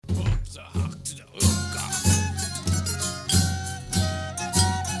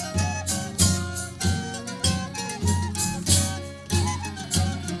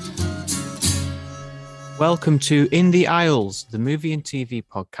Welcome to In the Aisles, the movie and TV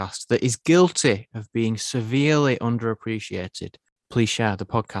podcast that is guilty of being severely underappreciated. Please share the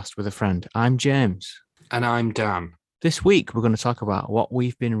podcast with a friend. I'm James. And I'm Dan. This week, we're going to talk about what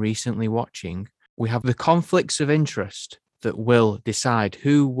we've been recently watching. We have the conflicts of interest that will decide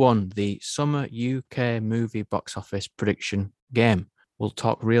who won the Summer UK Movie Box Office Prediction Game. We'll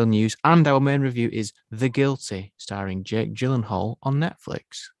talk real news, and our main review is The Guilty, starring Jake Gyllenhaal on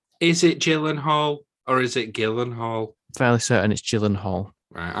Netflix. Is it Gyllenhaal? Or is it Gyllenhaal? Fairly certain it's Gyllenhaal.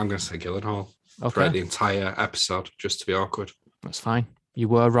 Right, I'm going to say Gyllenhaal. Okay. Throughout the entire episode, just to be awkward. That's fine. You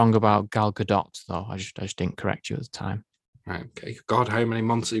were wrong about Gal Gadot, though. I just didn't correct you at the time. Right, okay. God, how many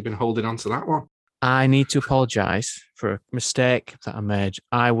months have you been holding on to that one? I need to apologise for a mistake that I made.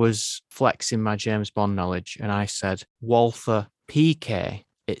 I was flexing my James Bond knowledge, and I said Walther PK.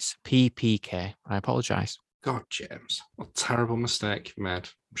 It's PPK. I apologise. God, James, what a terrible mistake you made.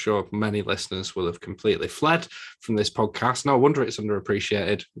 I'm sure many listeners will have completely fled from this podcast. No wonder it's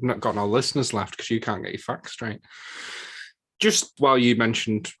underappreciated. We've not got no listeners left because you can't get your facts straight. Just while you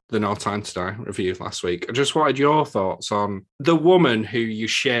mentioned the No Time to Die review last week, I just wanted your thoughts on the woman who you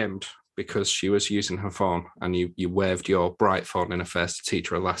shamed because she was using her phone and you waved your bright phone in her face to teach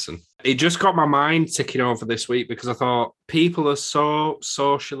her a lesson. It just got my mind ticking over this week because I thought people are so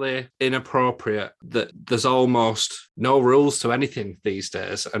socially inappropriate that there's almost no rules to anything these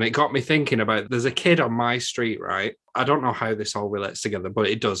days. And it got me thinking about, there's a kid on my street, right? I don't know how this all relates together, but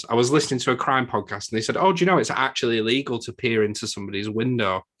it does. I was listening to a crime podcast and they said, oh, do you know it's actually illegal to peer into somebody's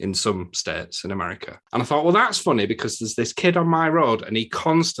window in some states in America? And I thought, well, that's funny because there's this kid on my road and he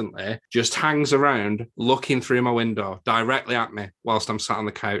constantly just hangs around looking through my window directly at me whilst I'm sat on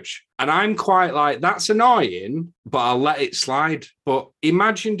the couch. And I'm quite like, that's annoying, but I'll let it slide. But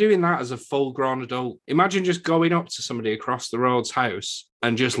imagine doing that as a full-grown adult. Imagine just going up to somebody across the road's house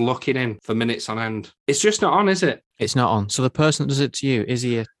and just looking in for minutes on end. It's just not on, is it? It's not on. So the person that does it to you, is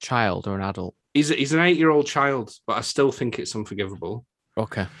he a child or an adult? He's an 8-year-old child, but I still think it's unforgivable.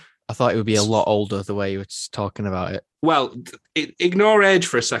 Okay. I thought it would be a lot older the way you were talking about it. Well, ignore age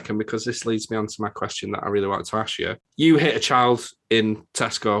for a second because this leads me on to my question that I really wanted to ask you. You hit a child in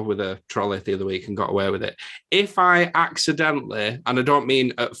Tesco with a trolley the other week and got away with it. If I accidentally, and I don't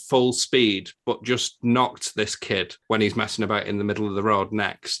mean at full speed, but just knocked this kid when he's messing about in the middle of the road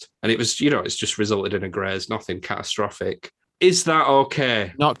next, and it was, it's just resulted in a graze, nothing catastrophic. Is that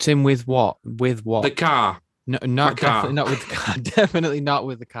okay? Knocked him with what? With what? The car. No, definitely not with the car. Definitely not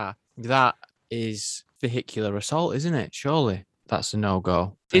with the car. That is vehicular assault, isn't it? Surely that's a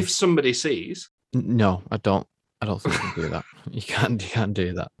no-go. If somebody sees, no, I don't think you can do that. You can't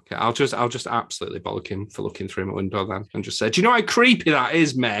do that. Okay, I'll just absolutely bollock him for looking through my window then, and just say, "Do you know how creepy that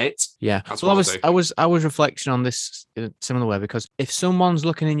is, mate?" Yeah. That's well, what I was reflecting on this in a similar way because if someone's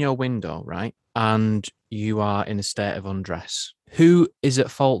looking in your window, right, and you are in a state of undress, who is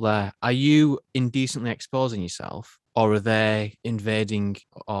at fault there? Are you indecently exposing yourself? Or are they invading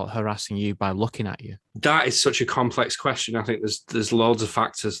or harassing you by looking at you? That is such a complex question. I think there's loads of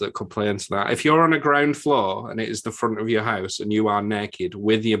factors that could play into that. If you're on a ground floor and it is the front of your house and you are naked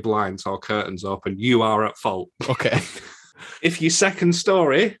with your blinds or curtains open, you are at fault. Okay. If your second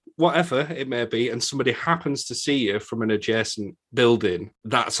story, whatever it may be, and somebody happens to see you from an adjacent building,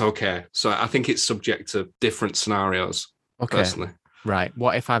 that's okay. So I think it's subject to different scenarios, personally. Right.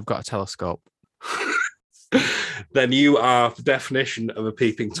 What if I've got a telescope? Then you are the definition of a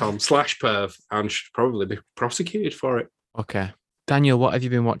peeping Tom / perv and should probably be prosecuted for it. Okay. Daniel, what have you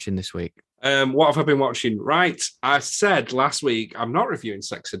been watching this week? What have I been watching? Right. I said last week I'm not reviewing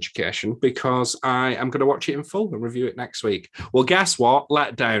Sex Education because I am going to watch it in full and review it next week. Well, guess what?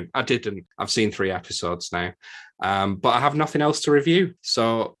 Let down. I didn't. I've seen 3 episodes now. But I have nothing else to review.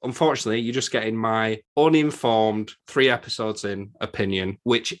 So unfortunately, you're just getting my uninformed 3 episodes in opinion,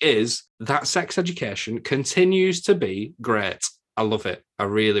 which is that Sex Education continues to be great. I love it. I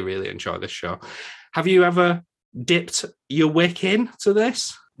really, really enjoy this show. Have you ever dipped your wick in to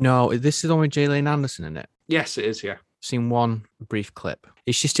this? No, this is the one with Gillian Anderson in it. Yes, it is, yeah. Seen one brief clip.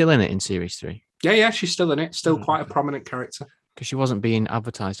 Is she still in it in series 3? Yeah, she's still in it. Still quite a prominent character. Because she wasn't being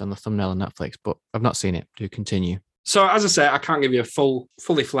advertised on the thumbnail on Netflix, but I've not seen it. Do continue. So as I say, I can't give you a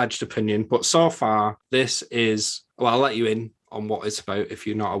fully fledged opinion, but so far this is, well, I'll let you in on what it's about if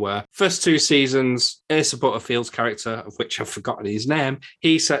you're not aware. First 2 seasons, Asa Butterfield's character, of which I've forgotten his name,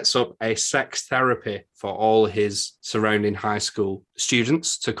 he sets up a sex therapy for all his surrounding high school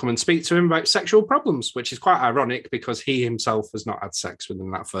students to come and speak to him about sexual problems, which is quite ironic because he himself has not had sex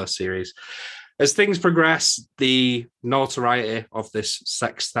within that first series. As things progress, the notoriety of this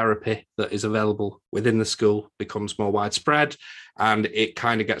sex therapy that is available within the school becomes more widespread, and it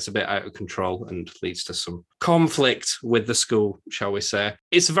kind of gets a bit out of control and leads to some conflict with the school, shall we say.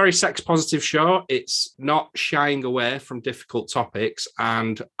 It's a very sex-positive show. It's not shying away from difficult topics,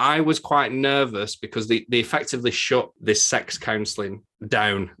 and I was quite nervous because they effectively shut this sex counselling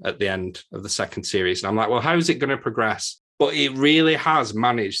down at the end of the second series. And I'm like, well, how is it going to progress? But it really has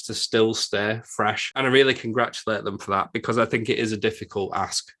managed to still stay fresh. And I really congratulate them for that, because I think it is a difficult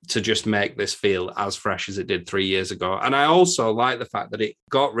ask to just make this feel as fresh as it did 3 years ago. And I also like the fact that it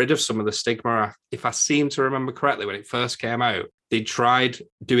got rid of some of the stigma. If I seem to remember correctly, when it first came out, they tried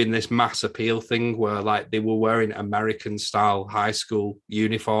doing this mass appeal thing where like they were wearing American style high school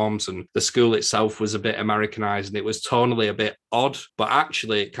uniforms, and the school itself was a bit Americanized and it was tonally a bit odd, but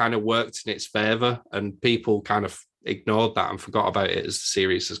actually it kind of worked in its favor, and people kind of ignored that and forgot about it as the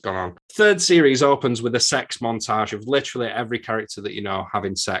series has gone on. Third series opens with a sex montage of literally every character that you know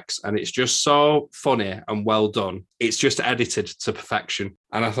having sex, and it's just so funny and well done. It's just edited to perfection.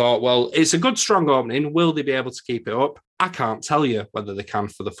 And I thought, well, it's a good strong opening. Will they be able to keep it up? I can't tell you whether they can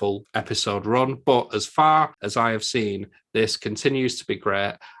for the full episode run, but as far as I have seen, this continues to be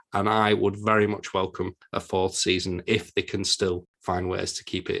great, and I would very much welcome a 4th season if they can still find ways to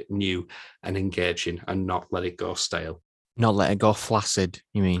keep it new and engaging and not let it go stale. Not let it go flaccid,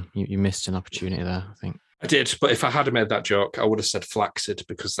 you mean? You missed an opportunity there, I think. I did, but if I had made that joke, I would have said flaccid,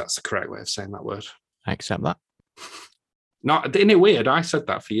 because that's the correct way of saying that word. I accept that. Not, isn't it weird? I said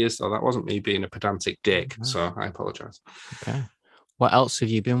that for years, though. That wasn't me being a pedantic dick, so I apologise. Okay. What else have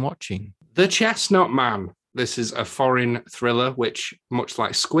you been watching? The Chestnut Man. This is a foreign thriller, which, much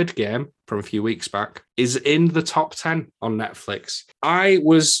like Squid Game from a few weeks back, is in the top 10 on Netflix. I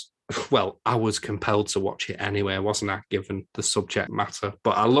was compelled to watch it anyway, wasn't I, given the subject matter?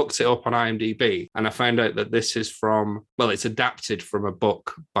 But I looked it up on IMDb and I found out that this is it's adapted from a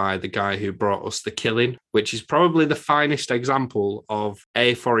book by the guy who brought us The Killing, which is probably the finest example of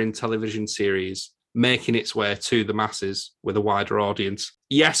a foreign television series making its way to the masses with a wider audience.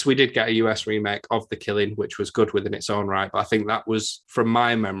 Yes, we did get a US remake of The Killing, which was good within its own right, but I think that was, from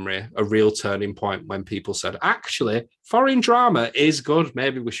my memory, a real turning point when people said, actually, foreign drama is good.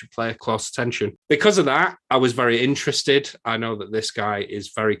 Maybe we should pay close attention. Because of that, I was very interested. I know that this guy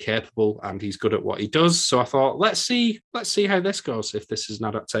is very capable and he's good at what he does. So I thought, let's see how this goes, if this is an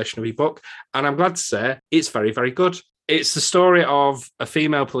adaptation of a book. And I'm glad to say it's very, very good. It's the story of a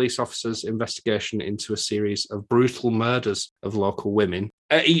female police officer's investigation into a series of brutal murders of local women.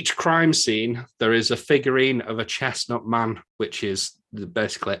 At each crime scene, there is a figurine of a chestnut man, which is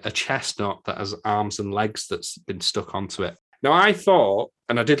basically a chestnut that has arms and legs that's been stuck onto it. Now, I thought,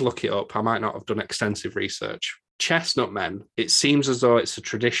 and I did look it up, I might not have done extensive research, chestnut men, it seems as though it's a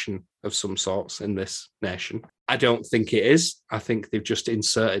tradition of some sorts in this nation. I don't think it is. I think they've just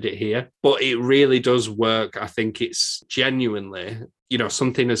inserted it here, but it really does work. I think it's genuinely,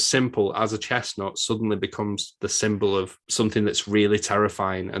 something as simple as a chestnut suddenly becomes the symbol of something that's really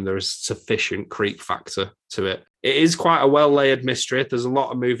terrifying, and there's sufficient creep factor to it. It is quite a well-layered mystery. There's a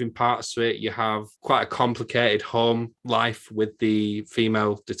lot of moving parts to it. You have quite a complicated home life with the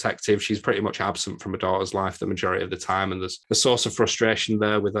female detective. She's pretty much absent from her daughter's life the majority of the time, and there's a source of frustration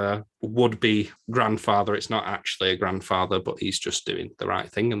there with her would-be grandfather. It's not actually a grandfather, but he's just doing the right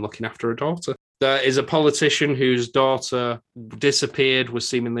thing and looking after her daughter. There is a politician whose daughter disappeared, was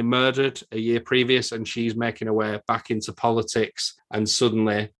seemingly murdered a year previous, and she's making her way back into politics. And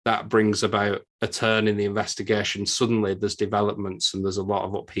suddenly that brings about a turn in the investigation. Suddenly there's developments and there's a lot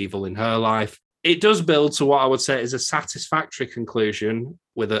of upheaval in her life. It does build to what I would say is a satisfactory conclusion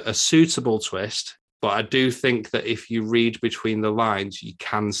with a suitable twist. But I do think that if you read between the lines, you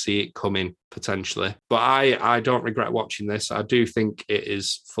can see it coming potentially. But I don't regret watching this. I do think it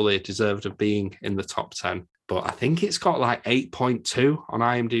is fully deserved of being in the top 10. But I think it's got like 8.2 on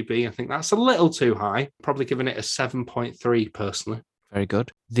IMDb. I think that's a little too high. Probably giving it a 7.3 personally. Very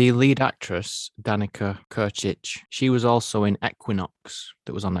good. The lead actress, Danica Kurcic, she was also in Equinox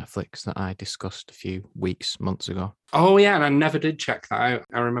that was on Netflix that I discussed a few months ago. Oh, yeah, and I never did check that out.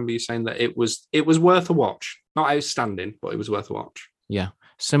 I remember you saying that it was worth a watch. Not outstanding, but it was worth a watch. Yeah.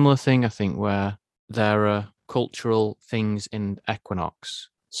 Similar thing, I think, where there are cultural things in Equinox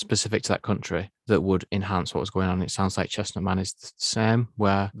specific to that country that would enhance what was going on. It sounds like Chestnut Man is the same,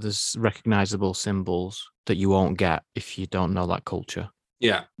 where there's recognizable symbols that you won't get if you don't know that culture.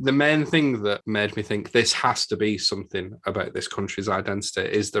 Yeah. The main thing that made me think this has to be something about this country's identity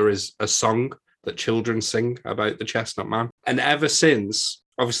is there is a song that children sing about the Chestnut Man. And ever since,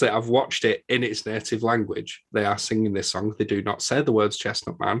 obviously, I've watched it in its native language. They are singing this song. They do not say the words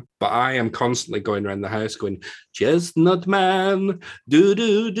Chestnut Man, but I am constantly going around the house going, Chestnut Man, do,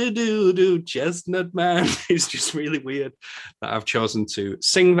 do, do, do, do, Chestnut Man. It's just really weird that I've chosen to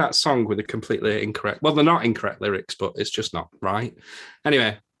sing that song with a completely incorrect, well, they're not incorrect lyrics, but it's just not right.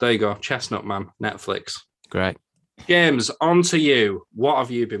 Anyway, there you go. Chestnut Man, Netflix. Great. James, on to you. What have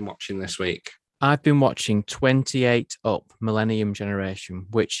you been watching this week? I've been watching 28 Up Millennium Generation,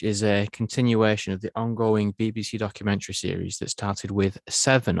 which is a continuation of the ongoing BBC documentary series that started with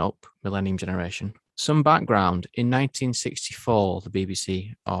 7 Up Millennium Generation. Some background: in 1964, the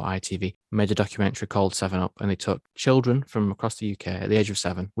BBC or ITV made a documentary called 7 Up, and they took children from across the UK at the age of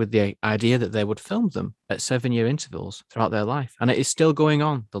 7 with the idea that they would film them at 7-year intervals throughout their life. And it is still going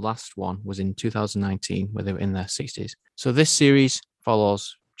on. The last one was in 2019, where they were in their 60s. So this series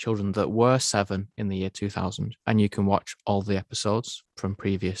follows children that were 7 in the year 2000, and you can watch all the episodes from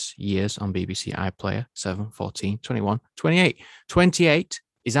previous years on BBC iPlayer. 7, 14, 21, 28. 28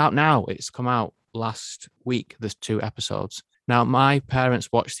 is out now. It's come out last week. There's 2 episodes. Now, my parents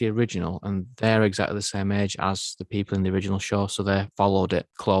watched the original, and they're exactly the same age as the people in the original show, so they followed it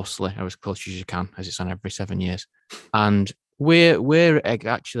closely, or as close as you can, as it's on every 7 years. And we're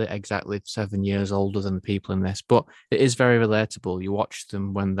actually exactly 7 years older than the people in this, but it is very relatable. You watch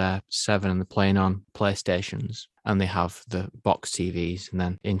them when they're 7 and they're playing on PlayStations, and they have the box TVs, and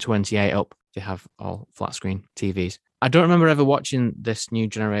then in 28 Up, they have all flat screen TVs. I don't remember ever watching this new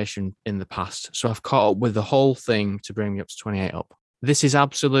generation in the past, so I've caught up with the whole thing to bring me up to 28 Up. This is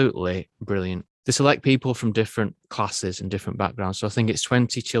absolutely brilliant. They select people from different classes and different backgrounds, so I think it's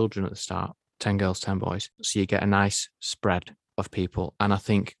 20 children at the start, 10 girls, 10 boys. So you get a nice spread of people. And I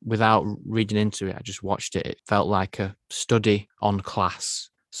think without reading into it, I just watched it. It felt like a study on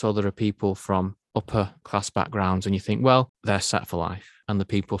class. So there are people from upper class backgrounds, and you think, well, they're set for life. And the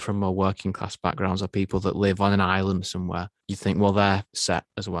people from more working class backgrounds are people that live on an island somewhere. You think, well, they're set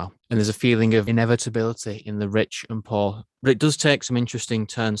as well. And there's a feeling of inevitability in the rich and poor. But it does take some interesting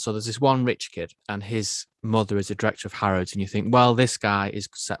turns. So there's this one rich kid, and his mother is a director of Harrods, and you think, well, this guy is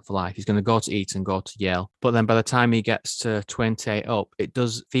set for life. He's going to go to Eton, go to Yale. But then by the time he gets to 28 Up, it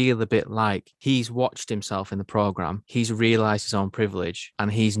does feel a bit like he's watched himself in the program. He's realized his own privilege,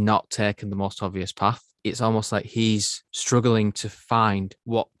 and he's not taken the most obvious path. It's almost like he's struggling to find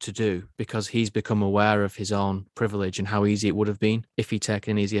what to do because he's become aware of his own privilege and how easy it would have been if he'd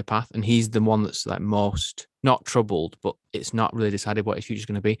taken an easier path. And he's the one that's like most not troubled, but it's not really decided what his future's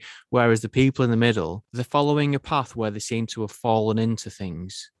going to be. Whereas the people in the middle, they're following a path where they seem to have fallen into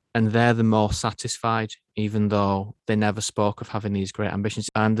things, and they're the more satisfied, even though they never spoke of having these great ambitions.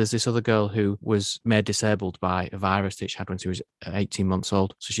 And there's this other girl who was made disabled by a virus that she had when she was 18 months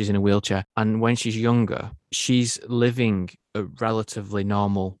old. So she's in a wheelchair. And when she's younger, she's living a relatively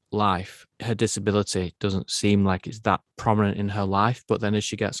normal life. Her disability doesn't seem like it's that prominent in her life. But then as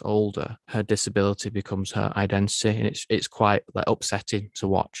she gets older, her disability becomes her identity. And it's quite like upsetting to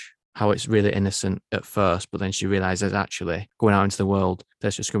watch how it's really innocent at first, but then she realizes actually going out into the world,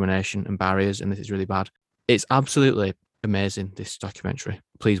 there's discrimination and barriers, and this is really bad. It's absolutely amazing, this documentary.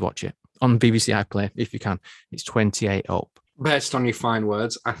 Please watch it on BBC iPlayer if you can. It's 28 Up. Based on your fine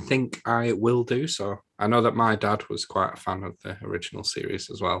words, I think I will do so. I know that my dad was quite a fan of the original series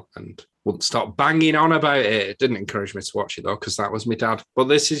as well, and wouldn't stop banging on about it. It didn't encourage me to watch it though, because that was my dad. But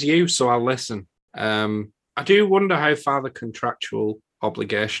this is you, so I'll listen. I do wonder how far the contractual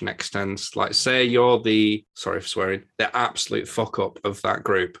obligation extends. Like, say you're the, sorry for swearing, the absolute fuck up of that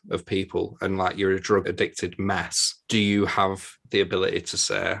group of people, and like you're a drug addicted mess. Do you have the ability to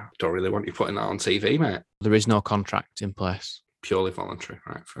say, don't really want you putting that on TV, mate? There is no contract in place. Purely voluntary,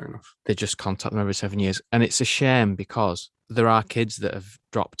 right? Fair enough. They just contact them every 7 years. And it's a shame because there are kids that have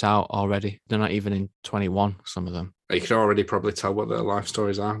dropped out already. They're not even in 21, some of them. You could already probably tell what their life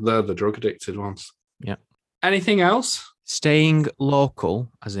stories are. They're the drug addicted ones. Yeah. Anything else? Staying local,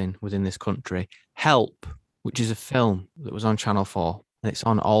 as in within this country, Help, which is a film that was on Channel 4, and it's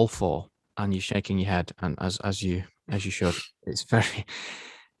on All 4, and you're shaking your head, and as you should. It's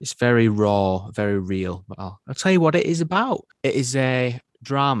very raw, very real. But I'll tell you what it is about. It is a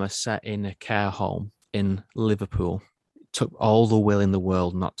drama set in a care home in Liverpool. It took all the will in the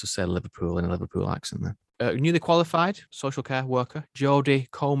world not to say Liverpool in a Liverpool accent there. Newly qualified social care worker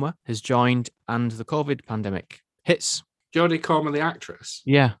Jodie Comer has joined, and the COVID pandemic hits. Jodie Comer, the actress.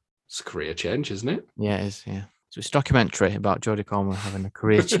 Yeah. It's a career change, isn't it? Yeah, it is. Yeah. So it's a documentary about Jodie Comer having a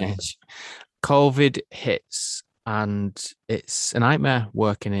career change. COVID hits and it's a nightmare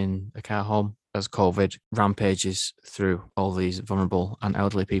working in a care home as COVID rampages through all these vulnerable and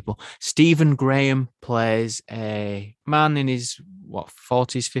elderly people. Stephen Graham plays a man in his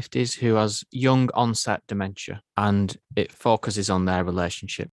 40s, 50s who has young onset dementia, and it focuses on their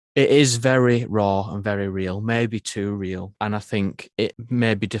relationship. It is very raw and very real, maybe too real. And I think it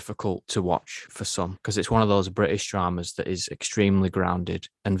may be difficult to watch for some because it's one of those British dramas that is extremely grounded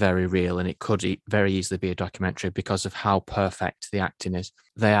and very real. And it could very easily be a documentary because of how perfect the acting is.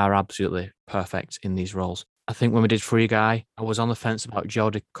 They are absolutely perfect in these roles. I think when we did Free Guy, I was on the fence about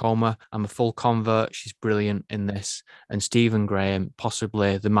Jodie Comer. I'm a full convert. She's brilliant in this. And Stephen Graham,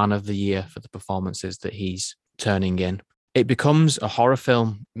 possibly the man of the year for the performances that he's turning in. It becomes a horror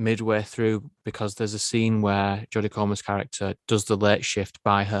film midway through because there's a scene where Jodie Comer's character does the late shift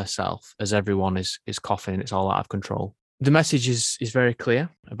by herself as everyone is coughing and it's all out of control. The message is very clear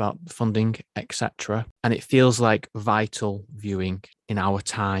about funding, etc. And it feels like vital viewing in our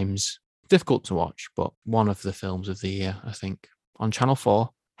times. Difficult to watch, but one of the films of the year, I think. On Channel 4,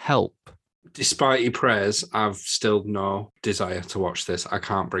 Help. Despite your prayers, I've still no desire to watch this. I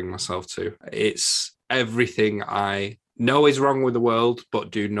can't bring myself to. It's everything I know is wrong with the world,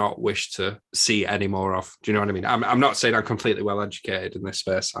 but do not wish to see any more of. Do you know what I mean? I'm not saying I'm completely well educated in this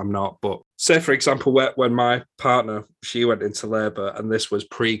space. I'm not. But say, for example, when my partner, she went into labour and this was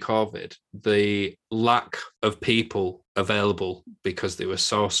pre-COVID, the lack of people available because they were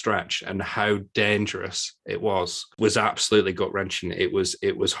so stretched and how dangerous it was absolutely gut-wrenching. It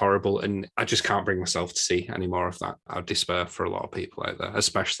was horrible. And I just can't bring myself to see any more of that. I despair for a lot of people out there,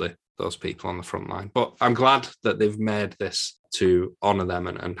 especially those people on the front line. But I'm glad that they've made this to honour them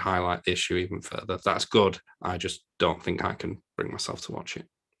and highlight the issue even further. That's good. I just don't think I can bring myself to watch it.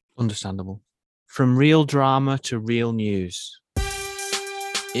 Understandable. From real drama to real news.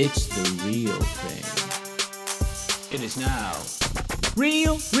 It's the real thing. It is now.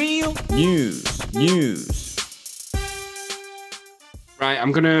 Real news. Right,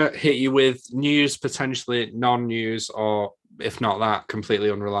 I'm going to hit you with news, potentially non-news, or if not that,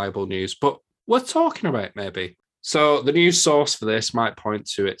 completely unreliable news. But we're talking about maybe. So the news source for this might point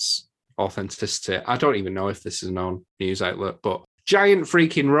to its authenticity. I don't even know if this is a known news outlet, but Giant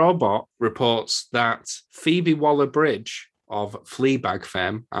Freaking Robot reports that Phoebe Waller-Bridge of Fleabag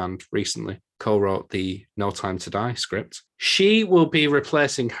fame and recently co-wrote the No Time to Die script. She will be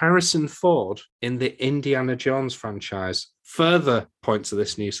replacing Harrison Ford in the Indiana Jones franchise. Further point to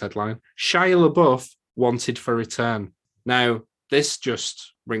this news headline, Shia LaBeouf wanted for return. Now, this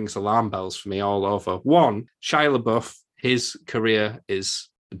just rings alarm bells for me all over. One, Shia LaBeouf, his career is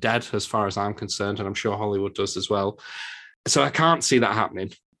dead as far as I'm concerned, and I'm sure Hollywood does as well. So I can't see that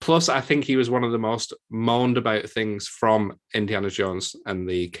happening. Plus, I think he was one of the most moaned about things from Indiana Jones and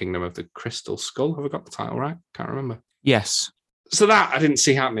the Kingdom of the Crystal Skull. Have I got the title right? Can't remember. Yes. So that I didn't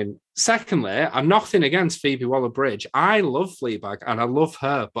see happening. Secondly, I'm nothing against Phoebe Waller-Bridge. I love Fleabag and I love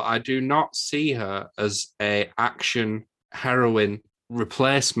her, but I do not see her as an action heroine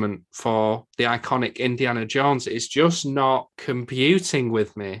replacement for the iconic Indiana Jones. It's just not computing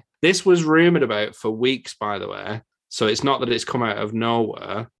with me. This was rumoured about for weeks, by the way. So it's not that it's come out of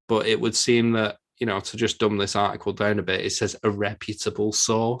nowhere, but it would seem that, you know, to just dumb this article down a bit, it says a reputable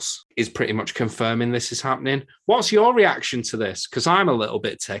source is pretty much confirming this is happening. What's your reaction to this? Because I'm a little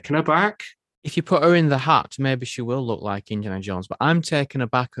bit taken aback. If you put her in the hat, maybe she will look like Indiana Jones, but I'm taken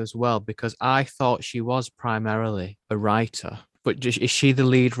aback as well because I thought she was primarily a writer. But is she the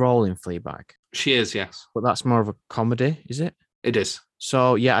lead role in Fleabag? She is, yes. But that's more of a comedy, is it? It is.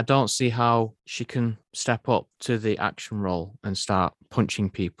 So, yeah, I don't see how she can step up to the action role and start punching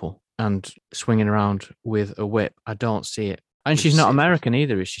people and swinging around with a whip. I don't see it. And she's not American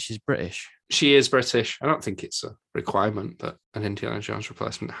either, is she? She's British. She is British. I don't think it's a requirement that an Indiana Jones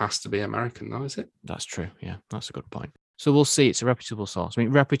replacement has to be American, though, is it? That's true. Yeah, that's a good point. So we'll see. It's a reputable source. I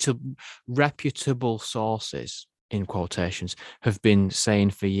mean, reputable sources, in quotations, have been saying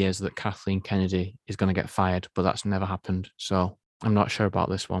for years that Kathleen Kennedy is going to get fired, but that's never happened. So I'm not sure about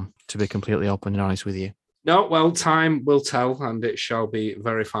this one, to be completely open and honest with you. No, well, time will tell, and it shall be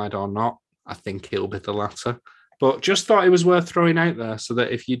verified or not. I think it'll be the latter. But just thought it was worth throwing out there so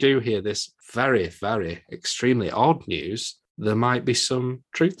that if you do hear this very, very extremely odd news, there might be some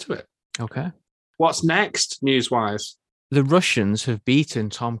truth to it. Okay. What's next, news-wise? The Russians have beaten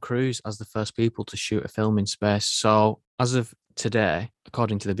Tom Cruise as the first people to shoot a film in space. So as of today,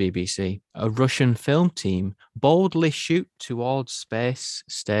 according to the BBC, a Russian film team boldly shoot towards space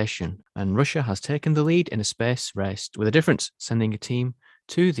station, and Russia has taken the lead in a space race with a difference, sending a team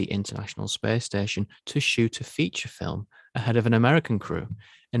to the International Space Station to shoot a feature film ahead of an American crew.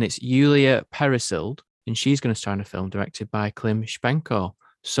 And it's Yulia Peresild, and she's going to star in a film directed by Klim Shpenko.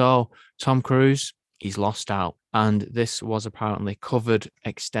 So Tom Cruise, he's lost out. And this was apparently covered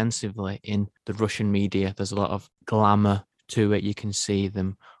extensively in the Russian media. There's a lot of glamour to it. You can see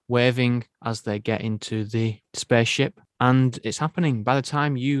them waving as they get into the spaceship. And it's happening. By the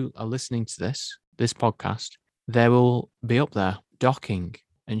time you are listening to this podcast, they will be up there docking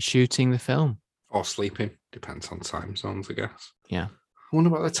and shooting the film. Or sleeping. Depends on time zones, I guess. Yeah. I wonder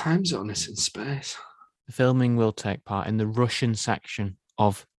what the time zone is in space. The filming will take part in the Russian section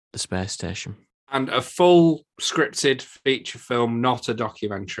of the space station. And a full scripted feature film, not a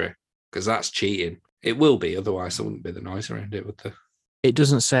documentary, because that's cheating. It will be, otherwise there wouldn't be the noise around it, would there? It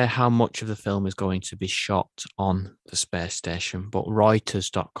doesn't say how much of the film is going to be shot on the space station, but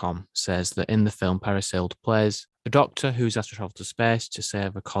Reuters.com says that in the film, Peresild plays a doctor who's asked to travel to space to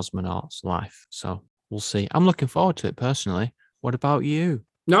save a cosmonaut's life. So we'll see. I'm looking forward to it personally. What about you?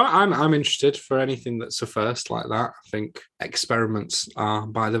 No, I'm interested for anything that's a first like that. I think experiments are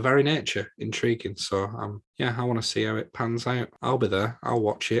by their very nature intriguing. So I want to see how it pans out. I'll be there. I'll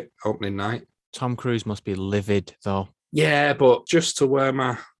watch it opening night. Tom Cruise must be livid though. Yeah, but just to wear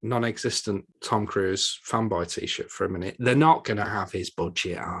my non-existent Tom Cruise fanboy t-shirt for a minute, they're not going to have his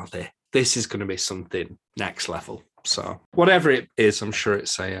budget, are they? This is going to be something next level. So whatever it is, I'm sure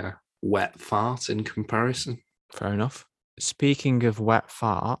it's a wet fart in comparison. Fair enough. Speaking of wet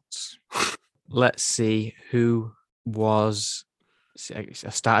farts, let's see who was... I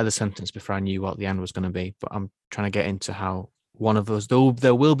started the sentence before I knew what the end was going to be, but I'm trying to get into how one of us, though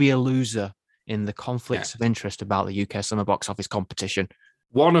there will be a loser in the conflicts of interest about the UK summer box office competition.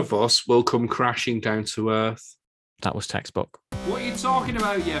 One of us will come crashing down to earth. That was textbook. What are you talking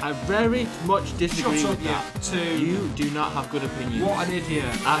about, you? I very much disagree Shut up, with that. you. You do not have good opinions. What an idiot.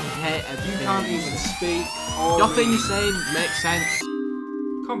 I hate everything. You can't even speak. Nothing you're saying makes sense.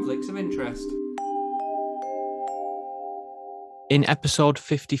 Conflicts of interest. In episode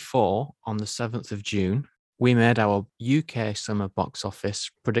 54 on the 7th of June, we made our UK summer box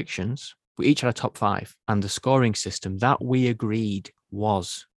office predictions. We each had a top 5, and the scoring system that we agreed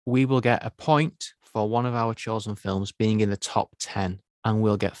was we will get a point for one of our chosen films being in the top 10, and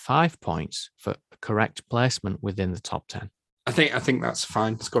we'll get 5 points for correct placement within the top 10. I think that's a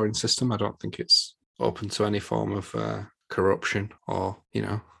fine scoring system. I don't think it's open to any form of corruption or,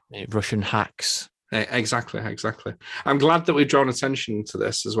 Russian hacks. Exactly. I'm glad that we've drawn attention to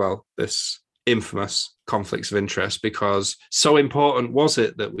this as well, this infamous conflicts of interest, because so important was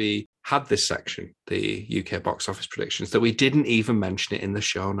it that we had this section, the UK box office predictions, that we didn't even mention it in the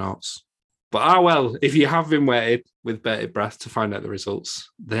show notes. But well, if you have been waiting with bated breath to find out the results,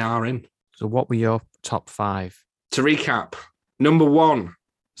 they are in. So what were your top 5? To recap, number 1,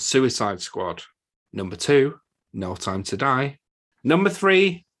 Suicide Squad. Number 2, No Time to Die. Number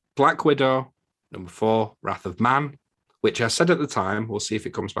 3, Black Widow. Number 4, Wrath of Man, which I said at the time, we'll see if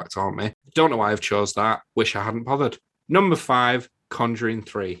it comes back to haunt me. Don't know why I've chose that. Wish I hadn't bothered. Number 5, Conjuring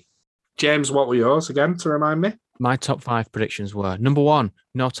 3. James, what were yours again, to remind me? My top 5 predictions were number 1,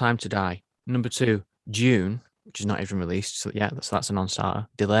 No Time to Die. Number 2, Dune, which is not even released. So that's a non-starter.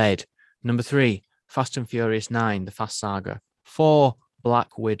 Delayed. Number 3, Fast and Furious 9, The Fast Saga. 4,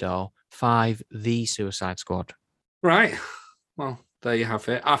 Black Widow. 5, The Suicide Squad. Right. Well, there you have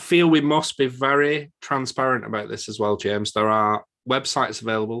it. I feel we must be very transparent about this as well, James. There are websites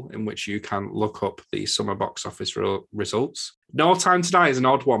available in which you can look up the summer box office results. No Time to Die is an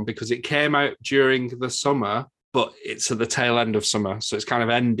odd one because it came out during the summer, but it's at the tail end of summer. So it's kind of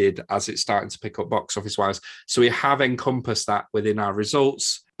ended as it's starting to pick up box office wise. So we have encompassed that within our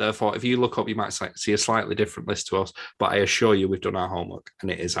results. Therefore, if you look up, you might see a slightly different list to us, but I assure you we've done our homework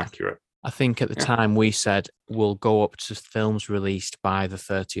and it is accurate. I think at the time we said we'll go up to films released by the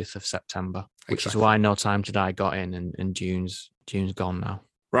 30th of September, which is why No Time to Die got in and June's gone now.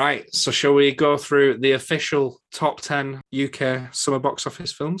 Right. So shall we go through the official top 10 UK summer box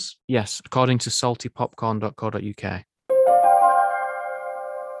office films? Yes, according to saltypopcorn.co.uk.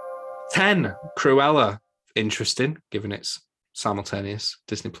 10, Cruella. Interesting, given its simultaneous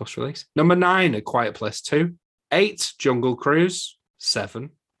Disney Plus release. Number 9, A Quiet Place 2. 8, Jungle Cruise.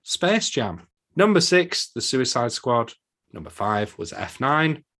 7, Space Jam. Number 6, The Suicide Squad. Number 5 was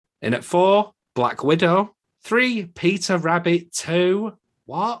F9. In at 4, Black Widow. 3, Peter Rabbit 2.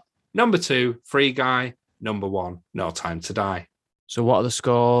 What? Number 2, Free Guy. Number 1, No Time to Die. So what are the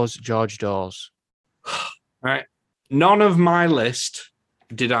scores, George Dawes? All right. None of my list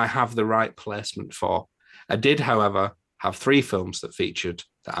did I have the right placement for. I did, however, have 3 films that featured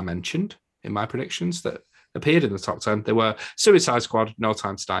that I mentioned in my predictions that appeared in the top 10. They were Suicide Squad, No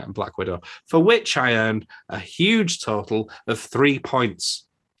Time to Die, and Black Widow, for which I earned a huge total of 3 points.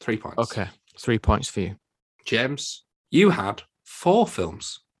 3 points. Okay, 3 points for you. James, you had 4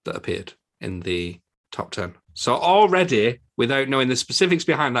 films that appeared in the top 10. So already, without knowing the specifics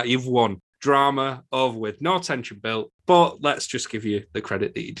behind that, you've won. Drama over with, no tension built, but let's just give you the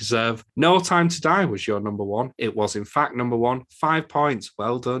credit that you deserve. No Time to Die was your number 1. It was, in fact, number 1. 5 points.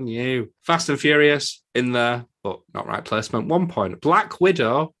 Well done, you. Fast and Furious in there, but not right placement. 1 point. Black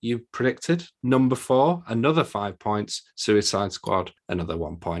Widow, you predicted, number 4, another 5 points. Suicide Squad, another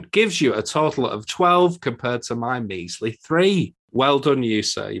 1 point. Gives you a total of 12 compared to my measly 3. Well done, you,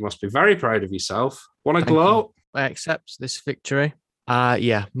 sir. You must be very proud of yourself. Want to gloat? I accept this victory.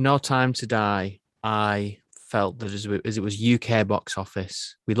 Yeah, No Time to Die. I felt that as it was UK box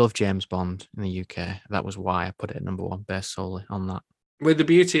office, we love James Bond in the UK. That was why I put it at number 1, based solely on that. With the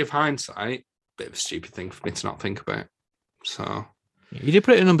beauty of hindsight, bit of a stupid thing for me to not think about. So you did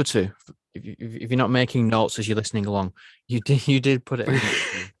put it at number 2. If you're not making notes as you're listening along, you did put it at number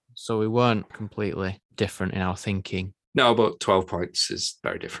 2. So we weren't completely different in our thinking. No, but 12 points is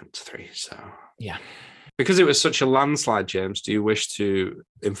very different to 3. So yeah. Because it was such a landslide, James, do you wish to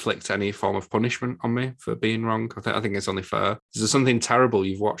inflict any form of punishment on me for being wrong? I think it's only fair. Is there something terrible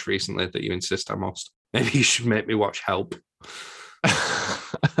you've watched recently that you insist I must? Maybe you should make me watch Help.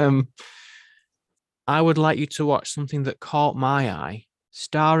 I would like you to watch something that caught my eye,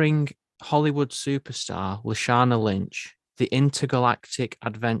 starring Hollywood superstar Lashana Lynch, The Intergalactic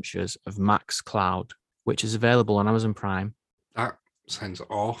Adventures of Max Cloud, which is available on Amazon Prime. That sounds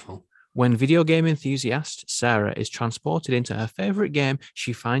awful. When video game enthusiast Sarah is transported into her favorite game,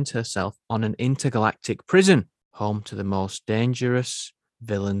 she finds herself on an intergalactic prison, home to the most dangerous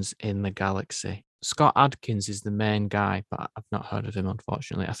villains in the galaxy. Scott Adkins is the main guy, but I've not heard of him,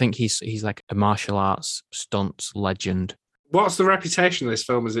 unfortunately. I think he's like a martial arts stunts legend. What's the reputation of this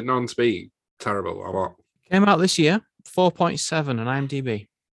film? Is it known to be terrible or what? Came out this year, 4.7 on IMDb.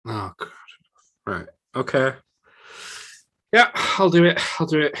 Oh, God. Right. Okay. Yeah, I'll do it.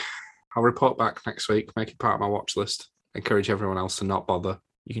 I'll report back next week, make it part of my watch list. Encourage everyone else to not bother.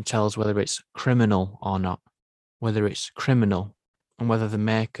 You can tell us whether it's criminal or not, whether it's criminal, and whether the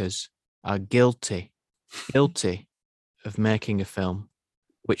makers are guilty of making a film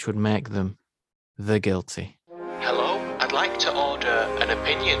which would make them the guilty. Hello, I'd like to order an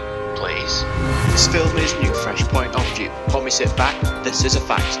opinion, please. This film is new, fresh point of view. When we sit back, this is a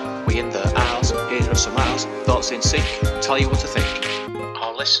fact. We in the aisles, here are some aisles, thoughts in sync, tell you what to think.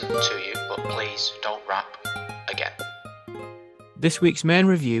 I'll listen to you, but please don't rap again. This week's main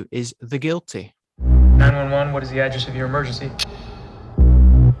review is The Guilty. 911, what is the address of your emergency?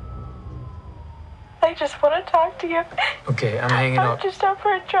 I just want to talk to you. Okay, I'm hanging I'm up. just out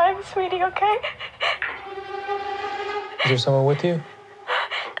for a drive, sweetie, okay? Is there someone with you?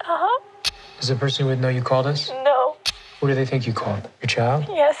 Uh-huh. Does the person you're with know you called us? No. Who do they think you called? Your child?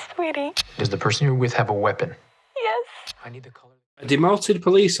 Yes, sweetie. Does the person you're with have a weapon? Yes. I need the color. A demoted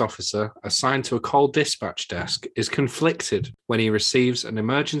police officer assigned to a call dispatch desk is conflicted when he receives an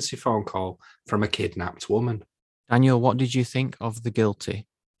emergency phone call from a kidnapped woman. Daniel, what did you think of The Guilty?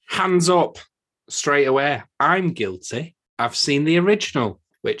 Hands up straight away. I'm guilty. I've seen the original,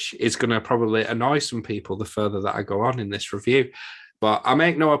 which is going to probably annoy some people the further that I go on in this review. But I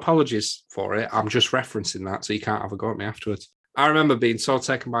make no apologies for it. I'm just referencing that so you can't have a go at me afterwards. I remember being so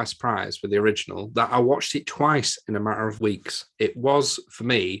taken by surprise with the original that I watched it twice in a matter of weeks. It was, for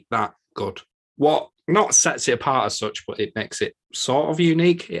me, that good. What not sets it apart as such, but it makes it sort of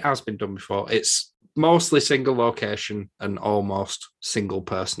unique. It has been done before. It's mostly single location and almost single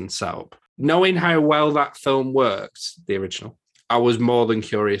person setup. Knowing how well that film worked, the original, I was more than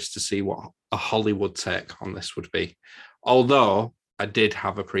curious to see what a Hollywood take on this would be. Although I did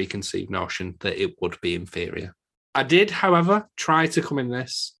have a preconceived notion that it would be inferior. I did, however, try to come in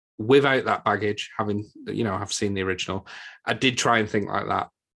this without that baggage, having, I've seen the original. I did try and think like that.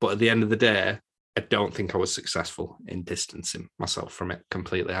 But at the end of the day, I don't think I was successful in distancing myself from it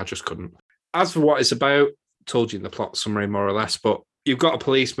completely. I just couldn't. As for what it's about, told you in the plot summary more or less, but you've got a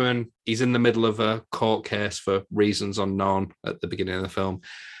policeman. He's in the middle of a court case for reasons unknown at the beginning of the film.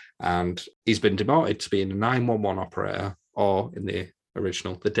 And he's been demoted to being a 911 operator, or in the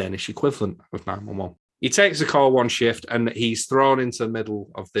original, the Danish equivalent of 911. He takes a call one shift and he's thrown into the middle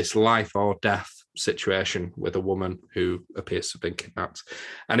of this life or death situation with a woman who appears to have been kidnapped.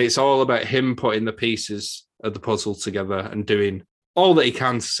 And it's all about him putting the pieces of the puzzle together and doing all that he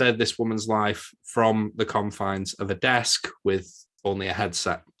can to save this woman's life from the confines of a desk with only a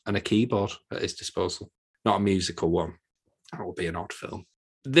headset and a keyboard at his disposal. Not a musical one. That would be an odd film.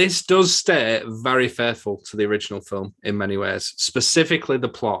 This does stay very faithful to the original film in many ways, specifically the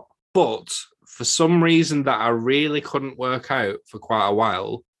plot. But for some reason that I really couldn't work out for quite a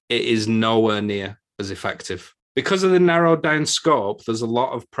while, it is nowhere near as effective. Because of the narrowed down scope, there's a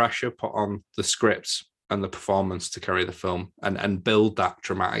lot of pressure put on the scripts and the performance to carry the film and build that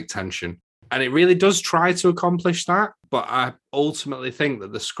dramatic tension. And it really does try to accomplish that. But I ultimately think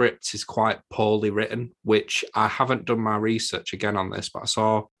that the script is quite poorly written, which I haven't done my research again on this, but I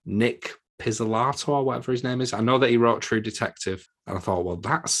saw Nick Pizzolatto or whatever his name is. I know that he wrote True Detective. And I thought, well,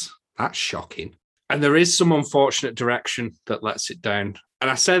 that's shocking. And there is some unfortunate direction that lets it down. And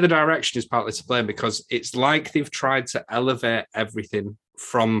I say the direction is partly to blame because it's like they've tried to elevate everything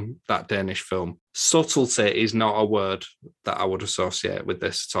from that Danish film. Subtlety is not a word that I would associate with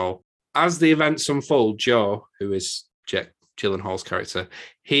this at all. As the events unfold, Joe, who is Jake Gyllenhaal's character,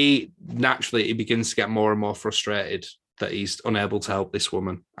 he begins to get more and more frustrated that he's unable to help this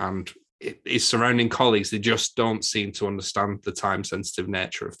woman. And his surrounding colleagues, they just don't seem to understand the time-sensitive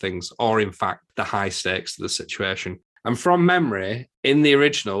nature of things, or in fact, the high stakes of the situation. And from memory, in the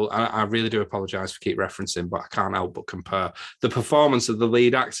original, and I really do apologise for keep referencing, but I can't help but compare, the performance of the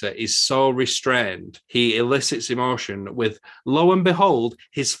lead actor is so restrained. He elicits emotion with, lo and behold,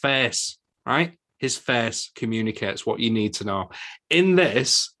 his face, right? His face communicates what you need to know. In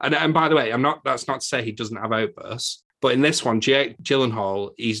this, and by the way, that's not to say he doesn't have outbursts, but in this one, Jake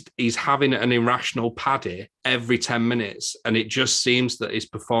Gyllenhaal, he's having an irrational paddy every 10 minutes, and it just seems that his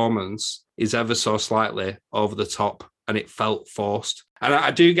performance is ever so slightly over the top, and it felt forced. And I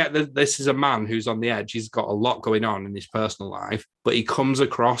do get that this is a man who's on the edge. He's got a lot going on in his personal life, but he comes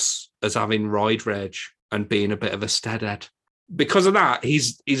across as having roid rage and being a bit of a steadhead. Because of that,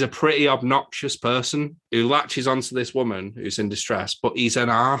 he's a pretty obnoxious person who latches onto this woman who's in distress, but he's an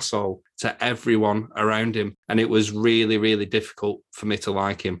arsehole to everyone around him. And it was really, really difficult for me to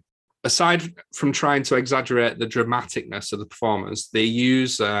like him. Aside from trying to exaggerate the dramaticness of the performance, they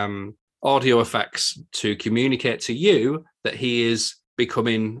use audio effects to communicate to you that he is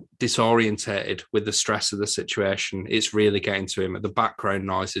becoming disorientated with the stress of the situation. It's really getting to him. The background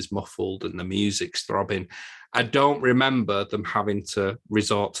noise is muffled and the music's throbbing. I don't remember them having to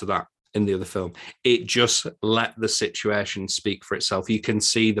resort to that in the other film. It just let the situation speak for itself. You can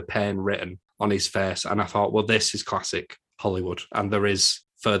see the pain written on his face. And I thought, well, this is classic Hollywood. And there is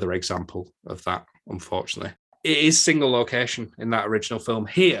further example of that, unfortunately. It is single location in that original film.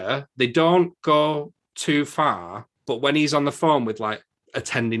 Here, they don't go too far, but when he's on the phone with like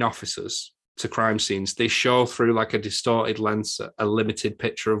attending officers to crime scenes, they show through like a distorted lens, a limited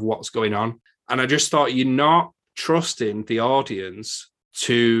picture of what's going on. And I just thought, you're not trusting the audience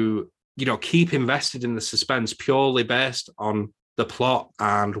to, keep invested in the suspense purely based on the plot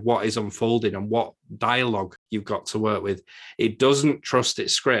and what is unfolding and what dialogue you've got to work with. It doesn't trust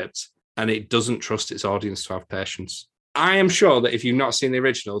its script and it doesn't trust its audience to have patience. I am sure that if you've not seen the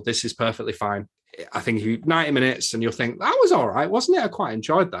original, this is perfectly fine. I think 90 minutes and you'll think, that was all right, wasn't it? I quite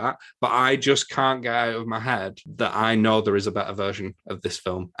enjoyed that. But I just can't get out of my head that I know there is a better version of this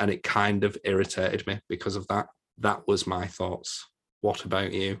film. And it kind of irritated me because of that. That was my thoughts. What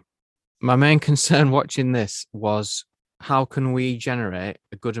about you? My main concern watching this was, how can we generate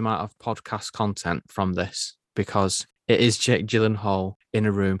a good amount of podcast content from this? Because it is Jake Gyllenhaal in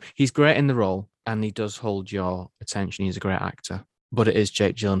a room. He's great in the role and he does hold your attention. He's a great actor. But it is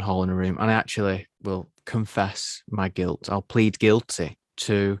Jake Gyllenhaal in a room. And I actually will confess my guilt. I'll plead guilty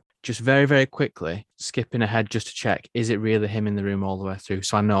to just very, very quickly skipping ahead just to check, is it really him in the room all the way through?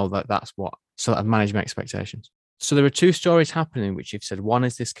 So I know so I've managed my expectations. So there are two stories happening, which you've said. One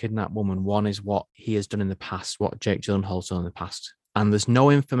is this kidnapped woman. One is what he has done in the past, what Jake Gyllenhaal's done in the past. And there's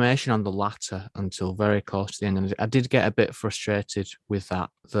no information on the latter until very close to the end. And I did get a bit frustrated with that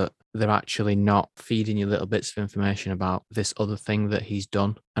they're actually not feeding you little bits of information about this other thing that he's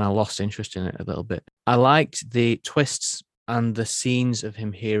done. And I lost interest in it a little bit. I liked the twists and the scenes of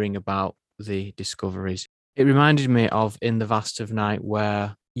him hearing about the discoveries. It reminded me of In the Vast of Night,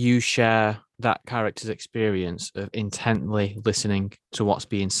 where you share that character's experience of intently listening to what's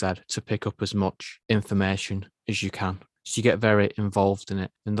being said to pick up as much information as you can. So you get very involved in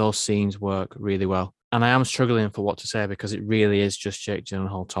it, and those scenes work really well. And I am struggling for what to say because it really is just Jake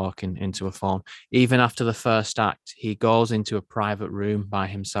Gyllenhaal talking into a phone. Even after the first act, he goes into a private room by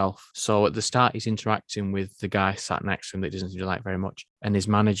himself. So at the start, he's interacting with the guy sat next to him that he doesn't really like very much and his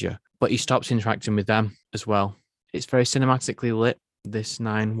manager, but he stops interacting with them as well. It's very cinematically lit, this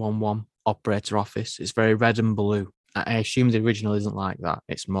 911 operator office. It's very red and blue. I assume the original isn't like that.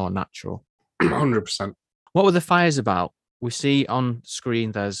 It's more natural. 100%. What were the fires about? We see on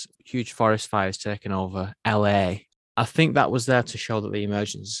screen there's huge forest fires taking over LA. I think that was there to show that the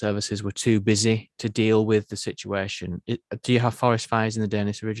emergency services were too busy to deal with the situation. Do you have forest fires in the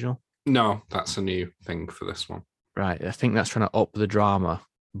Danish original? No, that's a new thing for this one. Right. I think that's trying to up the drama,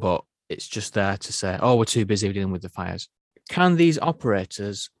 but it's just there to say, oh, we're too busy dealing with the fires. Can these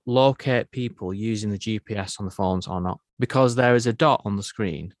operators locate people using the GPS on the phones or not? Because there is a dot on the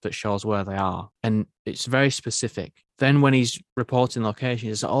screen that shows where they are, and it's very specific. Then when he's reporting location,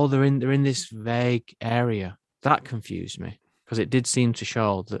 it's like, oh, they're in this vague area. That confused me because it did seem to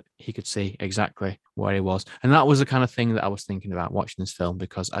show that he could see exactly where he was. And that was the kind of thing that I was thinking about watching this film,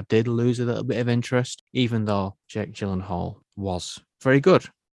 because I did lose a little bit of interest, even though Jake Gyllenhaal was very good.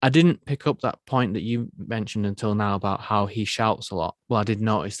 I didn't pick up that point that you mentioned until now about how he shouts a lot. Well, I did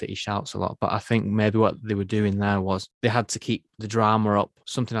notice that he shouts a lot, but I think maybe what they were doing there was they had to keep the drama up.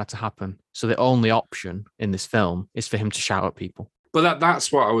 Something had to happen. So the only option in this film is for him to shout at people. But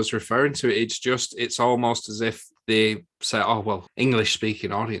that's what I was referring to. It's almost as if they say, oh, well,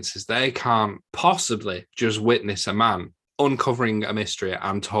 English-speaking audiences, they can't possibly just witness a man uncovering a mystery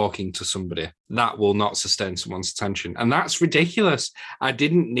and talking to somebody. That will not sustain someone's attention. And that's ridiculous. I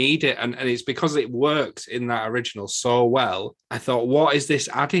didn't need it. And it's because it worked in that original so well. I thought, what is this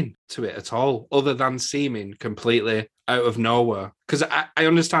adding to it at all, other than seeming completely out of nowhere? Because I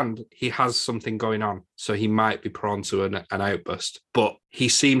understand he has something going on, so he might be prone to an outburst. But he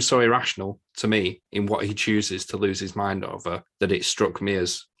seems so irrational to me in what he chooses to lose his mind over that it struck me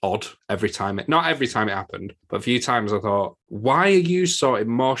as odd every time. Not every time it happened, but a few times I thought, why are you so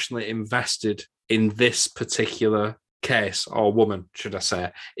emotionally invested in this particular case, or woman, should I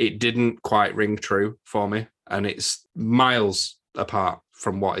say? It didn't quite ring true for me, and it's miles apart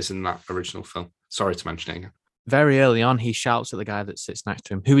from what is in that original film. Sorry to mention it again. Very early on, he shouts at the guy that sits next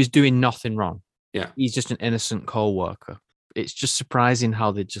to him, who is doing nothing wrong. Yeah. He's just an innocent co-worker. It's just surprising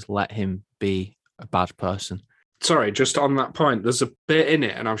how they just let him be a bad person. Sorry, just on that point, there's a bit in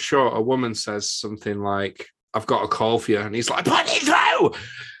it, and I'm sure a woman says something like, I've got a call for you. And he's like, put it through.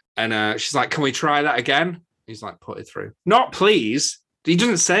 And she's like, can we try that again? He's like, put it through. Not please. He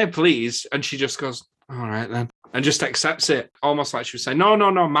doesn't say please. And she just goes, all right then. And just accepts it, almost like she was saying, no,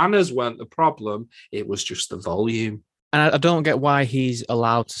 manners weren't the problem. It was just the volume. And I don't get why he's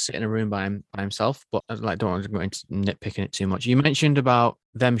allowed to sit in a room by himself, but I don't want to go into nitpicking it too much. You mentioned about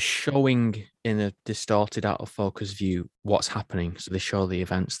them showing in a distorted, out of focus view what's happening. So they show the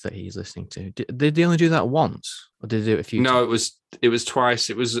events that he's listening to. Did they only do that once? Or did they do it a few times? No, it was twice.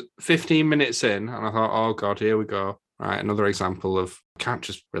 It was 15 minutes in, and I thought, oh God, here we go. Right, another example of can't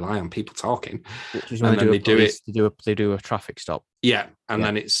just rely on people talking. Which is when they do a traffic stop. Yeah, and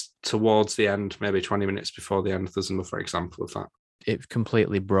then it's towards the end, maybe 20 minutes before the end, there's another example of that. It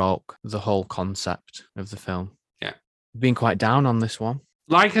completely broke the whole concept of the film. Yeah. Being quite down on this one.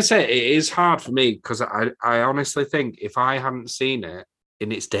 Like I said, it is hard for me because I honestly think if I hadn't seen it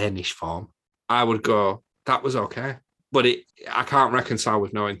in its Danish form, I would go, that was okay. But I can't reconcile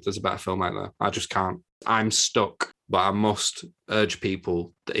with knowing there's a better film out there. I just can't. I'm stuck. But I must urge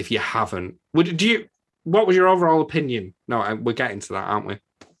people that if you haven't, what was your overall opinion? No, we're getting to that, aren't we?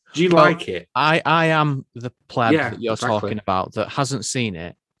 Do you like it? I am the pleb that you're talking about that hasn't seen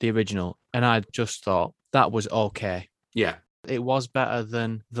it, the original, and I just thought that was okay. Yeah. It was better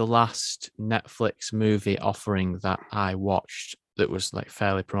than the last Netflix movie offering that I watched that was like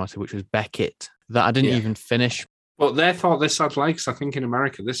fairly promoted, which was Beckett, that I didn't even finish. Well, they thought this had legs. I think in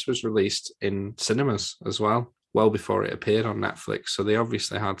America, this was released in cinemas as well before it appeared on Netflix. So they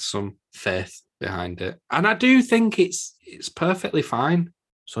obviously had some faith behind it. And I do think it's perfectly fine.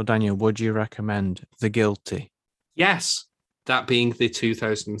 So, Daniel, would you recommend The Guilty? Yes, that being the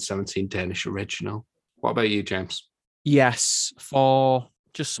 2017 Danish original. What about you, James? Yes, for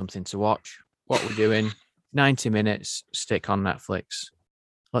just something to watch. What we're doing, 90 minutes, stick on Netflix.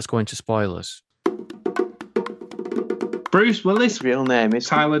 Let's go into spoilers. Bruce Willis' Real name is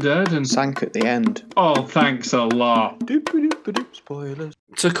Tyler Durden. sank at the end. Oh, thanks a lot. Spoilers.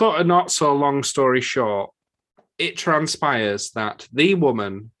 To cut a not so long story short, it transpires that the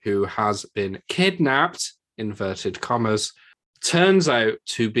woman who has been kidnapped, inverted commas, turns out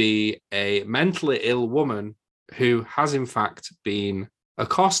to be a mentally ill woman who has in fact been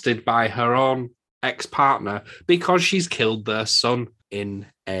accosted by her own ex-partner because she's killed their son in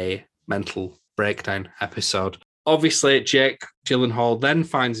a mental breakdown episode. Obviously, Jake Gyllenhaal then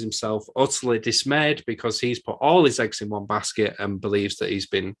finds himself utterly dismayed because he's put all his eggs in one basket and believes that he's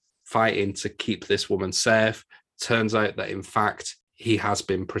been fighting to keep this woman safe. Turns out that, in fact, he has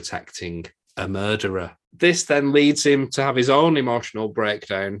been protecting a murderer. This then leads him to have his own emotional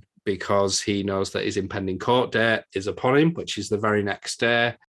breakdown because he knows that his impending court date is upon him, which is the very next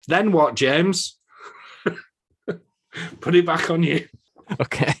day. Then what, James? Put it back on you.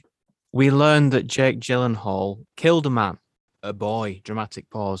 Okay. We learned that Jake Gyllenhaal killed a man, a boy, dramatic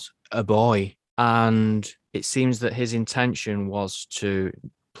pause, a boy. And it seems that his intention was to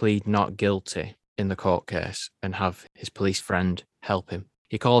plead not guilty in the court case and have his police friend help him.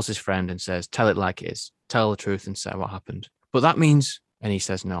 He calls his friend and says, tell it like it is. Tell the truth and say what happened. But that means, and he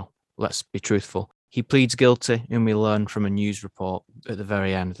says, no, let's be truthful. He pleads guilty, and we learn from a news report at the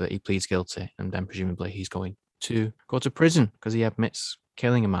very end that he pleads guilty, and then presumably he's going to go to prison because he admits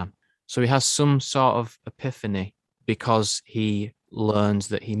killing a man. So he has some sort of epiphany because he learns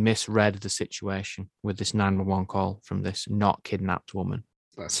that he misread the situation with this 911 call from this not kidnapped woman.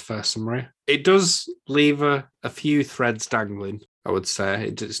 That's a fair summary. It does leave a few threads dangling, I would say.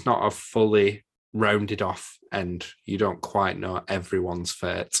 It's not a fully rounded off end. You don't quite know everyone's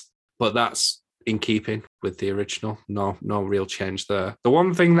fate, but that's in keeping with the original. No real change there. The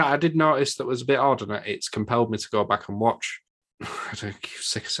one thing that I did notice that was a bit odd, and it's compelled me to go back and watch, I don't get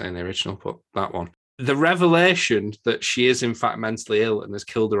sick of saying the original, but that one. The revelation that she is in fact mentally ill and has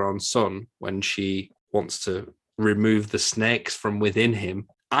killed her own son when she wants to remove the snakes from within him.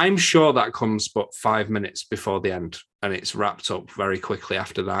 I'm sure that comes but 5 minutes before the end, and it's wrapped up very quickly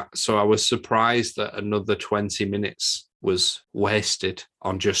after that. So I was surprised that another 20 minutes was wasted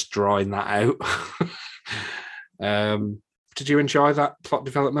on just drawing that out. Did you enjoy that plot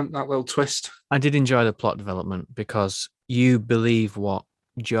development, that little twist? I did enjoy the plot development because you believe what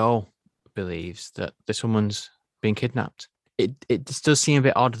Joe believes, that this woman's been kidnapped. It does seem a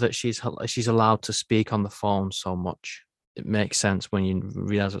bit odd that she's allowed to speak on the phone so much. It makes sense when you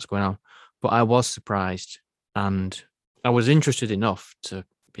realize what's going on. But I was surprised, and I was interested enough to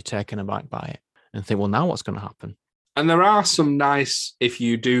be taken aback by it and think, well, now what's going to happen? And there are some nice, if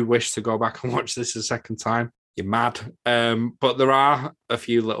you do wish to go back and watch this a second time, you're mad. But there are a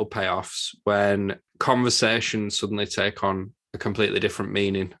few little payoffs when conversations suddenly take on a completely different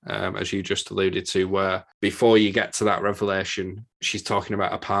meaning, as you just alluded to, where before you get to that revelation, she's talking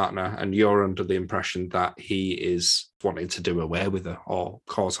about a partner and you're under the impression that he is wanting to do away with her or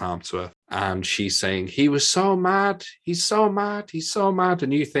cause harm to her. And she's saying, he was so mad. He's so mad. He's so mad.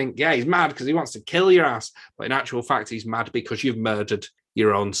 And you think, yeah, he's mad because he wants to kill your ass. But in actual fact, he's mad because you've murdered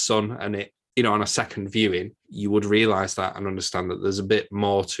your own son. And it, you know, on a second viewing, you would realize that and understand that there's a bit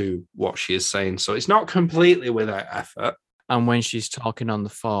more to what she is saying. So it's not completely without effort. And when she's talking on the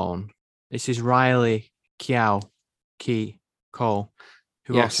phone, this is Riley Cole, who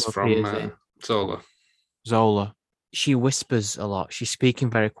Yes, also from appears in Zola. She whispers a lot. She's speaking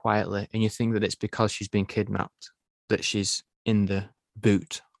very quietly, and you think that it's because she's been kidnapped, that she's in the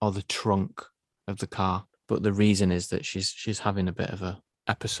boot or the trunk of the car. But the reason is that she's having a bit of a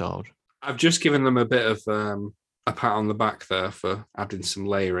episode. I've just given them a bit of a pat on the back there for adding some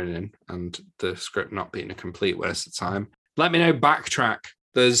layering in and the script not being a complete waste of time. Let me know, backtrack.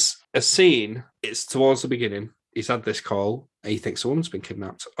 There's a scene, it's towards the beginning. He's had this call. He thinks a woman's been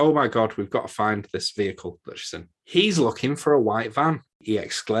kidnapped. Oh my God, we've got to find this vehicle that she's in. He's looking for a white van. He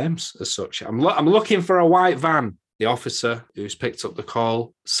exclaims as such, I'm looking for a white van. The officer who's picked up the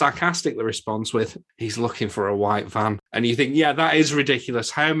call sarcastically responds with, he's looking for a white van. And you think, yeah, that is ridiculous.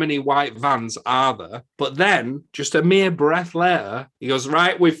 How many white vans are there? But then, just a mere breath later, he goes,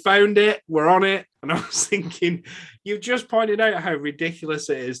 right, we've found it. We're on it. And I was thinking, you've just pointed out how ridiculous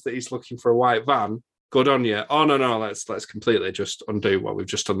it is that he's looking for a white van. Good on you. Oh, no, let's completely just undo what we've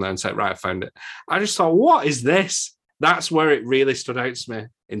just done there and say, right, I found it. I just thought, what is this? That's where it really stood out to me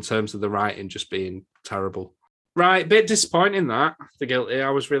in terms of the writing just being terrible. Right, bit disappointing that, The Guilty.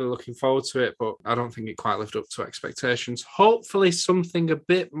 I was really looking forward to it, but I don't think it quite lived up to expectations. Hopefully something a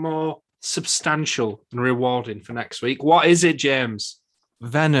bit more substantial and rewarding for next week. What is it, James?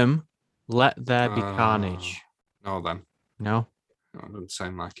 Venom, Let There Be Carnage. No, then. No? No, it doesn't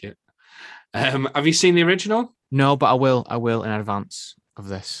sound like it. Have you seen the original? No, but I will in advance of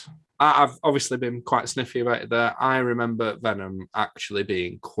this. I've obviously been quite sniffy about it there. I remember Venom actually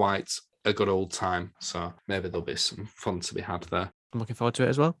being quite a good old time. So maybe there'll be some fun to be had there. I'm looking forward to it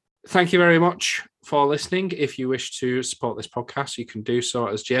as well. Thank you very much for listening. If you wish to support this podcast, you can do so,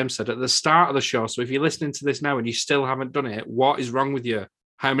 as James said, at the start of the show. So if you're listening to this now and you still haven't done it, what is wrong with you?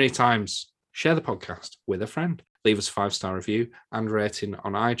 How many times? Share the podcast with a friend. Leave us a 5-star review and rating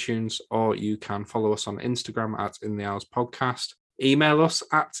on iTunes, or you can follow us on Instagram at In The Hours Podcast. Email us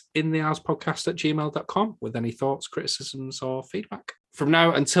at inthehoursepodcast@gmail.com with any thoughts, criticisms, or feedback. From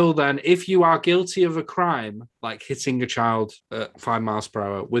now until then, if you are guilty of a crime like hitting a child at 5 miles per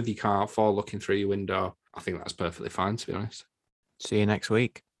hour with your car for looking through your window, I think that's perfectly fine, to be honest. See you next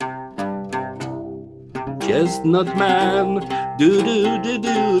week. Chestnut man, do do do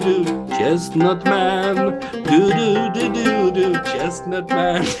do do. Chestnut man, do do do do do. Chestnut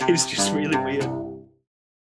man. It's just really weird.